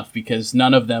good enough because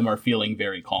none of them are feeling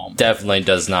very calm. Definitely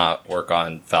does not work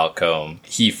on Falcombe.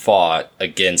 He fought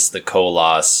against the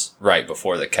Koloss right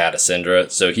before the Catasindra,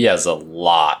 so he has a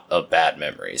lot of bad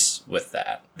memories with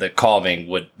that. The calming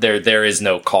there is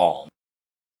no calm.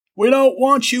 We don't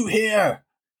want you here.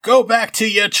 Go back to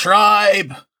your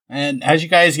tribe. And as you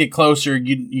guys get closer,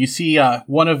 you see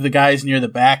one of the guys near the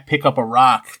back pick up a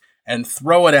rock and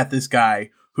throw it at this guy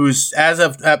who's, as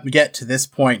of get to this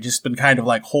point, just been kind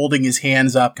of holding his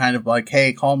hands up, kind of like,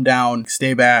 hey, calm down,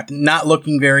 stay back. Not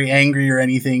looking very angry or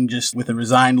anything, just with a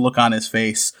resigned look on his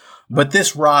face. But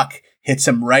this rock hits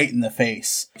him right in the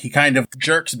face. He kind of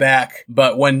jerks back,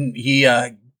 but when he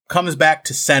comes back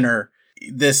to center,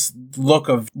 this look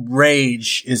of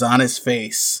rage is on his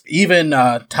face. Even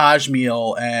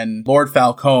Tajmiel and Lord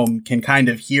Falcombe can kind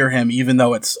of hear him, even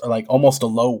though it's like almost a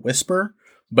low whisper.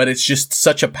 But it's just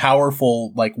such a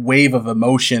powerful like wave of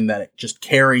emotion that it just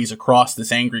carries across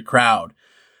this angry crowd.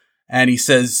 And he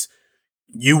says,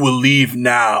 "You will leave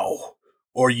now,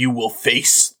 or you will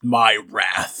face my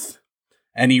wrath."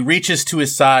 And he reaches to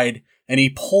his side and he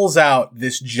pulls out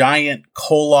this giant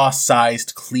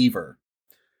Koloss-sized cleaver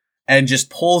and just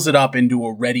pulls it up into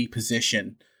a ready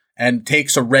position and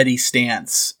takes a ready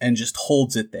stance and just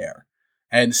holds it there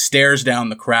and stares down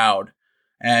the crowd.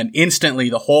 And instantly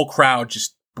the whole crowd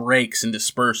just breaks and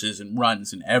disperses and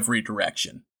runs in every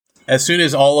direction. As soon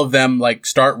as all of them like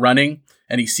start running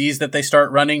and he sees that they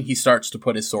start running, he starts to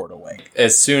put his sword away.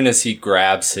 As soon as he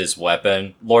grabs his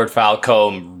weapon, Lord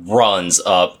Falcombe runs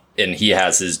up and he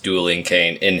has his dueling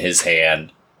cane in his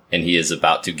hand and he is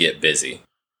about to get busy.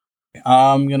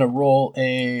 I'm going to roll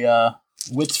a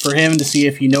wits for him to see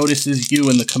if he notices you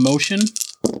in the commotion.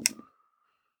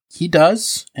 He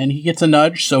does, and he gets a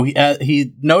nudge, so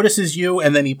he notices you,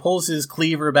 and then he pulls his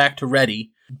cleaver back to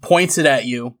ready, points it at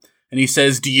you, and he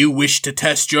says, "Do you wish to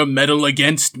test your mettle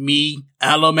against me,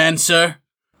 Allomancer?"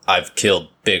 I've killed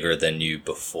bigger than you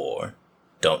before.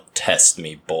 Don't test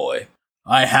me, boy.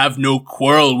 I have no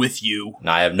quarrel with you. And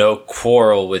I have no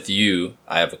quarrel with you.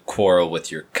 I have a quarrel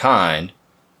with your kind.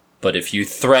 But if you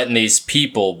threaten these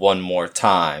people one more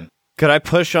time... Could I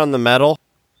push on the metal?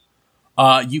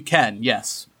 You can,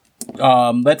 yes.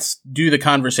 Let's do the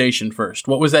conversation first.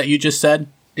 What was that you just said,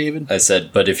 David? I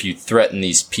said, but if you threaten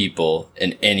these people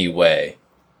in any way,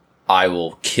 I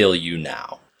will kill you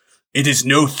now. It is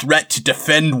no threat to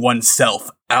defend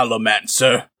oneself,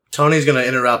 Allomancer. Tony's going to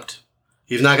interrupt.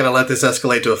 He's not going to let this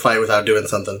escalate to a fight without doing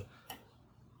something.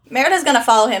 Merida's gonna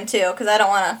follow him too, because I don't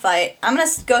want to fight. I'm gonna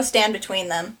go stand between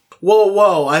them.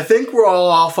 Whoa, I think we're all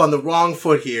off on the wrong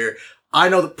foot here. I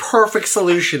know the perfect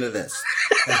solution to this.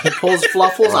 And he pulls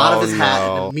Fluffles out of his hat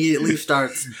and immediately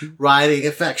starts riding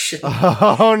affection.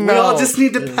 Oh, no. We all just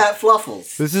need to pet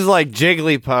Fluffles. This is like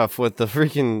Jigglypuff with the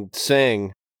freaking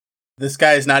sing. This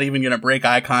guy is not even going to break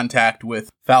eye contact with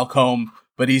Falcombe,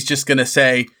 but he's just going to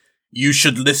say, "You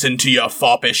should listen to your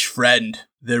foppish friend.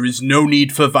 There is no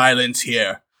need for violence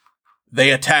here.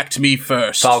 They attacked me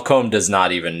first." Falcombe does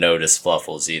not even notice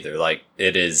Fluffles either. Like,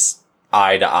 it is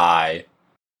eye to eye.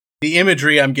 The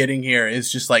imagery I'm getting here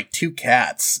is just like two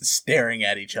cats staring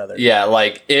at each other. Yeah,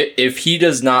 like, if he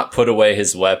does not put away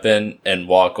his weapon and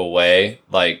walk away,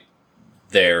 like,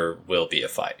 there will be a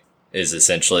fight. Is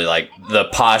essentially, like, the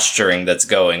posturing that's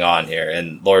going on here.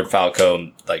 And Lord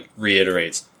Falcombe, like,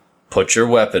 reiterates, put your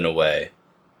weapon away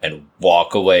and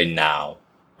walk away now,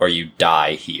 or you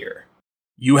die here.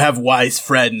 You have wise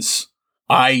friends.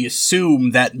 I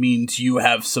assume that means you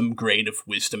have some grain of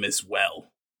wisdom as well.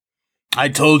 I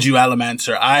told you,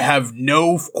 Allomancer, I have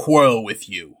no quarrel with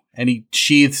you. And he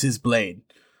sheathes his blade.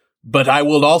 But I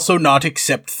will also not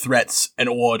accept threats and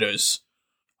orders.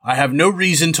 I have no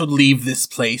reason to leave this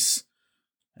place,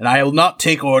 and I will not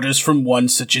take orders from one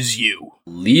such as you.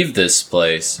 Leave this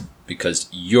place because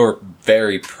your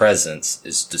very presence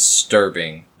is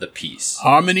disturbing the peace.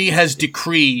 Harmony has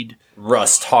decreed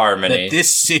Rust Harmony. that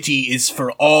this city is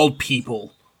for all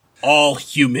people, all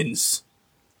humans.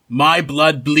 My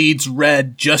blood bleeds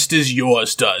red just as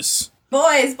yours does.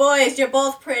 Boys, you're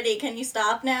both pretty. Can you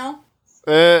stop now?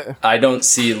 I don't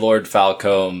see Lord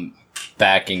Falcombe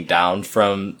backing down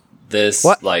from this.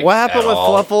 What happened at with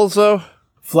all. Fluffles, though?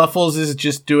 Fluffles is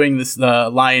just doing this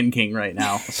Lion King right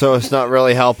now. So it's not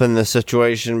really helping the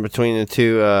situation between the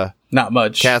two Not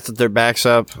much. cats with their backs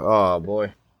up? Oh,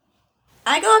 boy.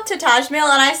 I go up to Tajmiel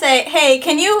and I say, "Hey,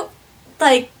 can you,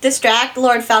 distract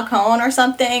Lord Falcone or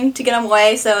something to get him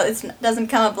away so it doesn't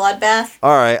become a bloodbath?"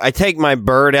 All right, I take my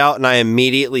bird out and I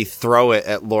immediately throw it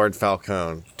at Lord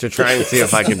Falcone to try and see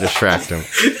if I can distract him.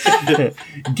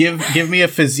 Give me a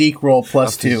physique roll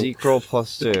plus 2. Physique roll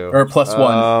plus 2. Or plus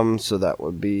 1. So that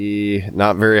would be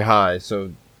not very high.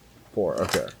 So 4.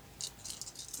 Okay.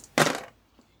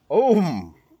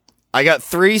 Oh, I got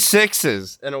 3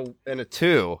 6s and a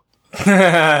 2.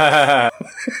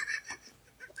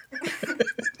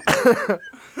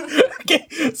 Okay,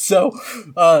 so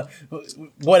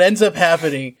what ends up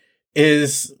happening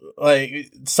is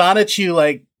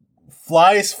Sonichu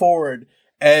flies forward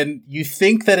and you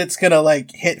think that it's gonna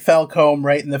hit Falcombe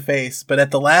right in the face, but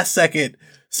at the last second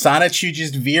Sonichu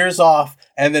just veers off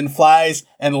and then flies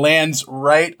and lands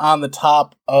right on the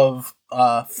top of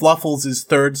Fluffles'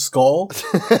 third skull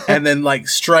and then like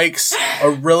strikes a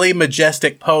really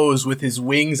majestic pose with his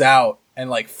wings out and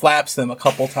like flaps them a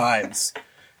couple times.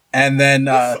 And then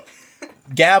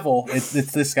Gavel, it's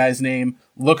this guy's name,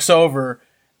 looks over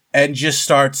and just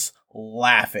starts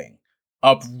laughing,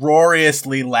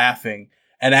 uproariously laughing,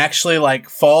 and actually like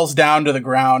falls down to the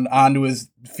ground onto his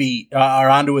feet or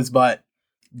onto his butt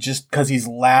just because he's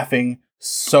laughing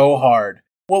so hard.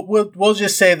 We'll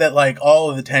just say that like all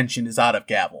of the tension is out of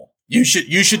Gavel. You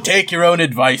should take your own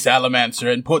advice,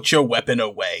 Alamancer, and put your weapon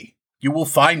away. You will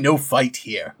find no fight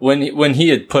here. When he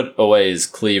had put away his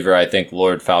cleaver, I think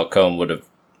Lord Falcone would have,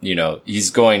 he's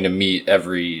going to meet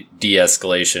every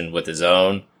de-escalation with his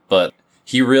own, but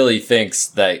he really thinks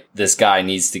that this guy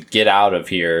needs to get out of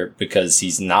here because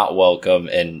he's not welcome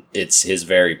and it's his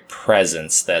very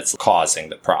presence that's causing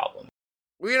the problem.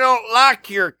 We don't like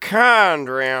your kind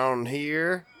round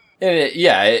here. And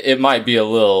it might be a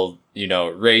little,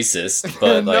 racist,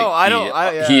 but like, No, I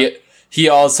don't. He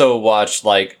also watched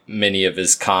like many of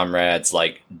his comrades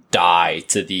like die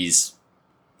to these,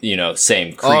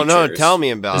 same creatures. Oh no, tell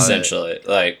me about essentially. it.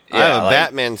 Like, I have a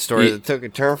Batman story that took a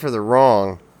turn for the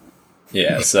wrong.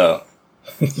 Yeah, so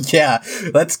yeah,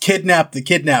 let's kidnap the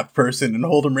kidnapped person and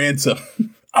hold him ransom.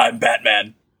 I'm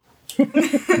Batman.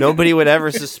 Nobody would ever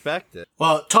suspect it.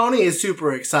 Well, Tony is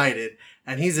super excited,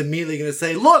 and he's immediately going to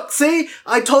say, "Look, see?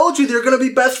 I told you they're going to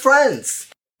be best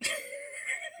friends."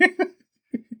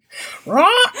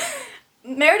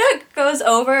 Merida goes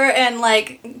over and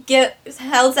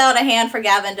holds out a hand for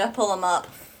Gavin to pull him up.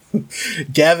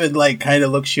 Gavin kind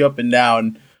of looks you up and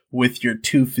down with your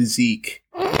two physique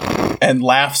and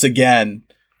laughs again,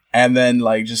 and then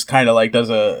just kind of does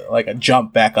a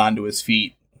jump back onto his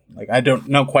feet. I don't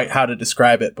know quite how to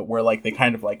describe it, but where they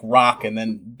kind of rock and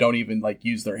then don't even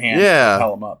use their hands to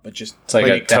pull him up, but just it's like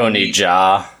a Tony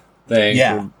Jaa thing.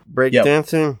 Yeah,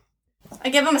 breakdancing. I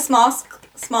give him a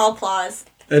small applause.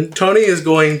 And Tony is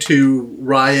going to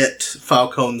riot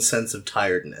Falcone's sense of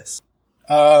tiredness.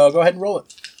 Go ahead and roll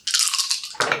it.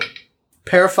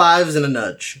 Pair of fives and a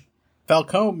nudge.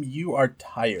 Falcone, you are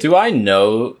tired. Do I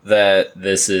know that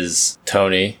this is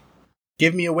Tony?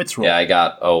 Give me a wits roll. Yeah, I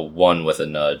got a 1 with a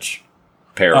nudge.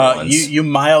 Pair of ones. You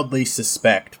mildly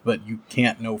suspect, but you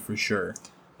can't know for sure.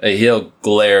 He'll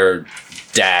glare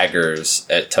daggers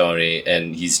at Tony,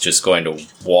 and he's just going to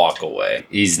walk away.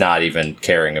 He's not even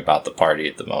caring about the party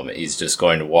at the moment. He's just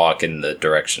going to walk in the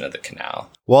direction of the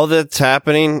canal. While that's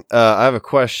happening, I have a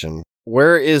question.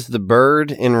 Where is the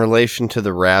bird in relation to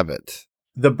the rabbit?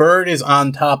 The bird is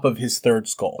on top of his third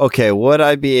skull. Okay, would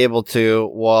I be able to,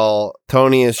 while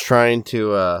Tony is trying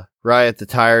to riot the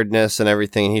tiredness and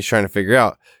everything he's trying to figure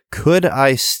out, could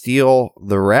I steal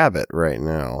the rabbit right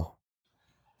now?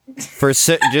 Just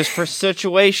for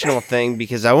situational thing,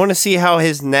 because I want to see how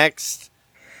his next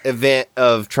event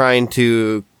of trying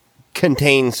to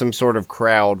contain some sort of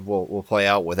crowd will play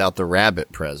out without the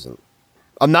rabbit present.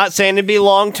 I'm not saying it'd be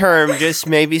long term, just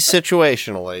maybe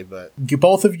situationally, but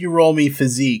both of you roll me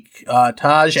physique.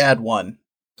 Taj, add 1.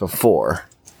 So 4.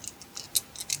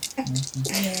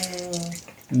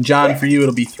 And John, for you,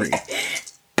 it'll be 3.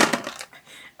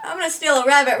 I'm gonna steal a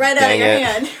rabbit right out of your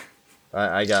hand.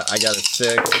 I got a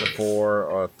 6, a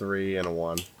 4, a 3, and a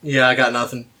 1. Yeah, I got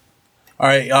nothing. All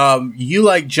right,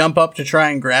 you jump up to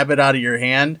try and grab it out of your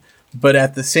hand, but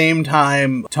at the same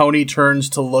time, Tony turns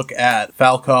to look at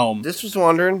Falcone. Just was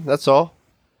wondering, that's all.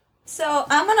 So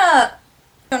I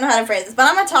don't know how to phrase this, but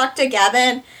I'm gonna talk to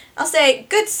Gavin. I'll say,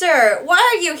 "Good sir, why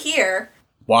are you here?"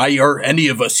 Why are any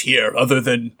of us here other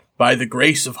than by the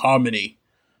grace of harmony?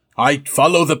 I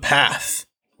follow the path,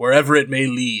 wherever it may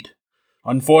lead.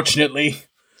 Unfortunately,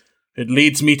 it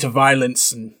leads me to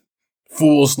violence and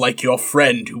fools like your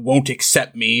friend who won't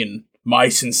accept me and my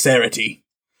sincerity.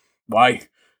 Why,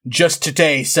 just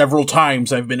today, several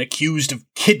times I've been accused of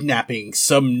kidnapping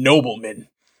some nobleman.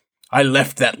 I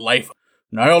left that life,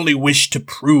 and I only wish to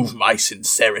prove my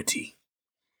sincerity.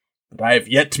 But I have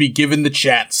yet to be given the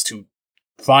chance to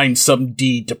find some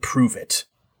deed to prove it.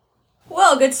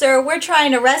 Well, good sir, we're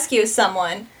trying to rescue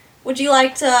someone. Would you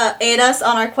like to aid us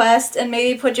on our quest and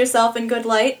maybe put yourself in good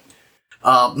light?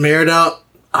 Merida,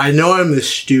 I know I'm the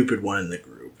stupid one in the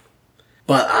group,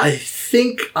 but I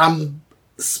think I'm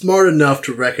smart enough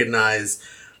to recognize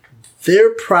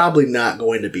they're probably not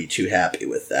going to be too happy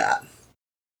with that.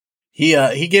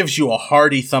 He gives you a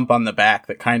hearty thump on the back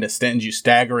that kind of sends you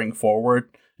staggering forward,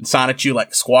 and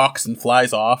Sonichu squawks and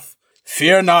flies off.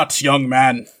 Fear not, young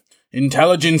man.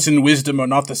 Intelligence and wisdom are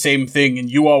not the same thing,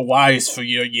 and you are wise for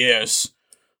your years.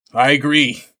 I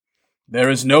agree. There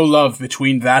is no love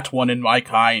between that one and my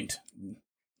kind.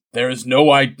 There is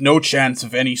no chance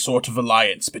of any sort of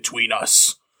alliance between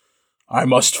us. I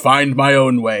must find my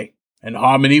own way, and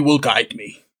Harmony will guide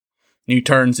me. And he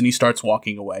turns and he starts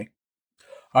walking away.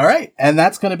 All right, and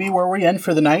that's going to be where we end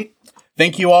for the night.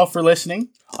 Thank you all for listening.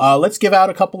 Let's give out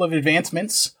a couple of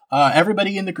advancements.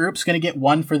 Everybody in the group's going to get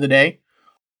one for the day.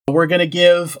 We're going to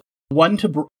give one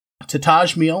to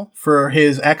Tajmiel for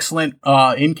his excellent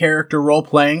in-character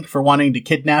role-playing for wanting to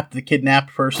kidnap the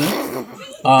kidnapped person.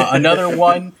 Another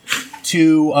one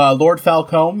to Lord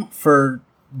Falcombe for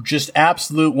just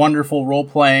absolute wonderful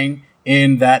role-playing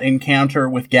in that encounter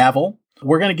with Gavel.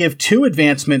 We're going to give 2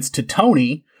 advancements to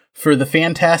Tony for the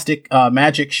fantastic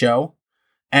magic show.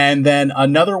 And then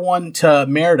another one to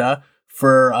Merida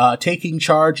for taking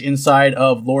charge inside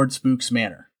of Lord Spook's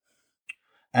manor.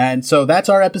 And so that's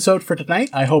our episode for tonight.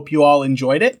 I hope you all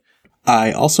enjoyed it.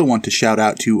 I also want to shout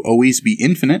out to Always Be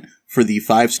Infinite for the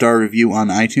 5-star review on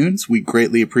iTunes. We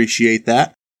greatly appreciate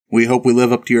that. We hope we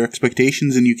live up to your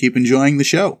expectations and you keep enjoying the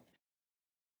show.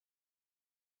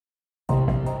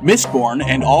 Mistborn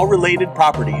and all related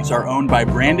properties are owned by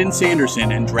Brandon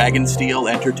Sanderson and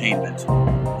Dragonsteel Entertainment.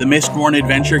 The Mistborn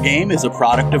adventure game is a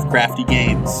product of Crafty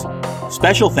Games.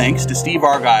 Special thanks to Steve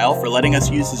Argyle for letting us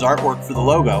use his artwork for the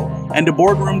logo, and to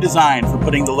Boardroom Design for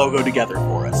putting the logo together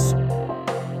for us.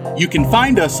 You can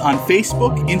find us on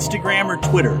Facebook, Instagram, or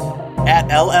Twitter at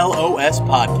LLOS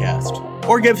Podcast,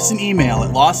 or give us an email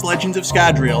at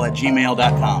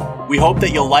lostlegendsofscadrial@gmail.com. We hope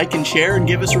that you'll like and share and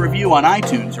give us a review on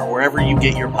iTunes or wherever you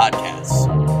get your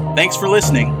podcasts. Thanks for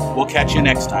listening. We'll catch you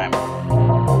next time.